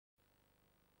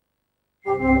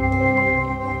Federation's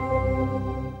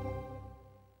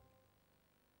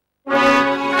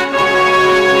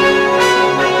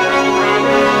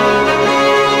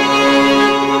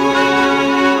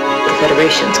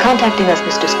contacting us,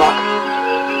 Mr. Spock.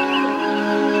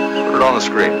 Put it on the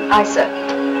screen. Aye, sir.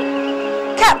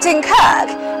 Captain Kirk,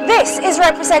 this is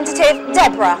Representative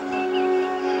Deborah.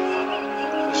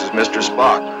 This is Mr.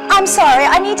 Spock. I'm sorry,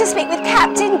 I need to speak with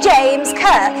Captain James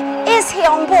Kirk. Is he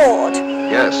on board?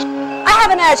 Yes. I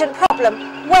have an urgent problem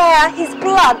where his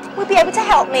blood would be able to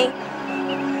help me.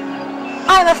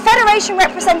 I'm a Federation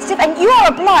representative and you are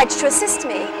obliged to assist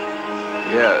me.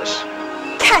 Yes.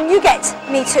 Can you get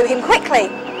me to him quickly?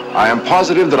 I am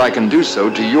positive that I can do so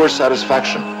to your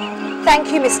satisfaction.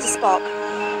 Thank you, Mr. Spock.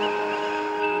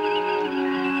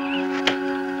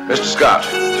 Mr. Scott.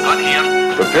 Scott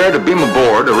here. Prepare to beam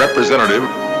aboard a representative.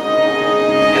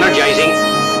 Energizing.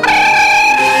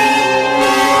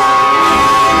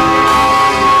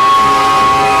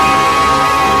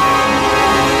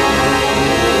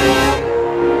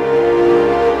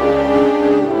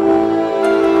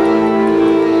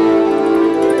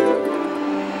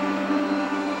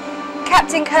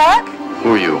 Captain Kirk?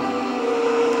 Who are you?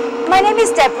 My name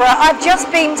is Deborah. I've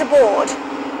just beamed aboard.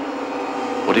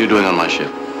 What are you doing on my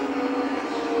ship?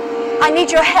 I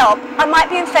need your help. I might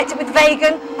be infected with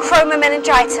Vagan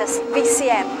chromomeningitis,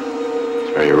 VCM.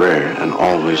 It's very rare and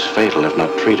always fatal if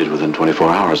not treated within 24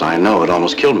 hours. I know, it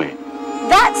almost killed me.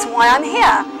 That's why I'm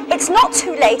here. It's not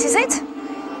too late, is it?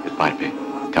 It might be.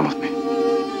 Come with me.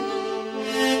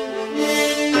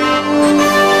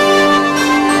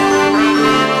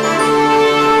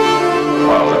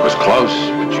 Well, it was close,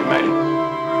 but you made it.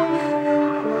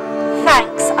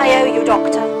 Thanks. I owe you,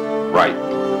 Doctor. Right.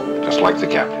 Just like the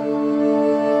captain.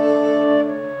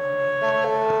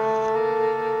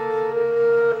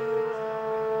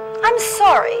 I'm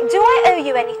sorry. Do I owe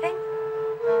you anything?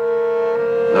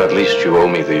 No, at least you owe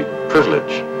me the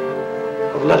privilege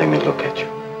of letting me look at you.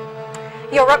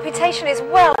 Your reputation is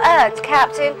well earned,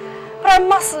 Captain, but I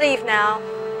must leave now.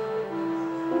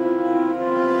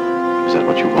 Is that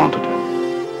what you wanted?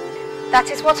 That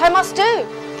is what I must do.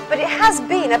 But it has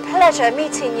been a pleasure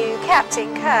meeting you, Captain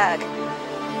Kirk.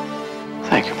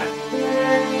 Thank you, ma'am.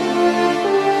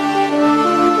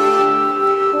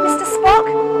 Mr.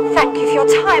 Spock, thank you for your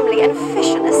timely and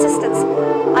efficient assistance.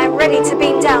 I am ready to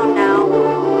beam down now.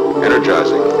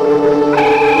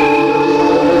 Energizing.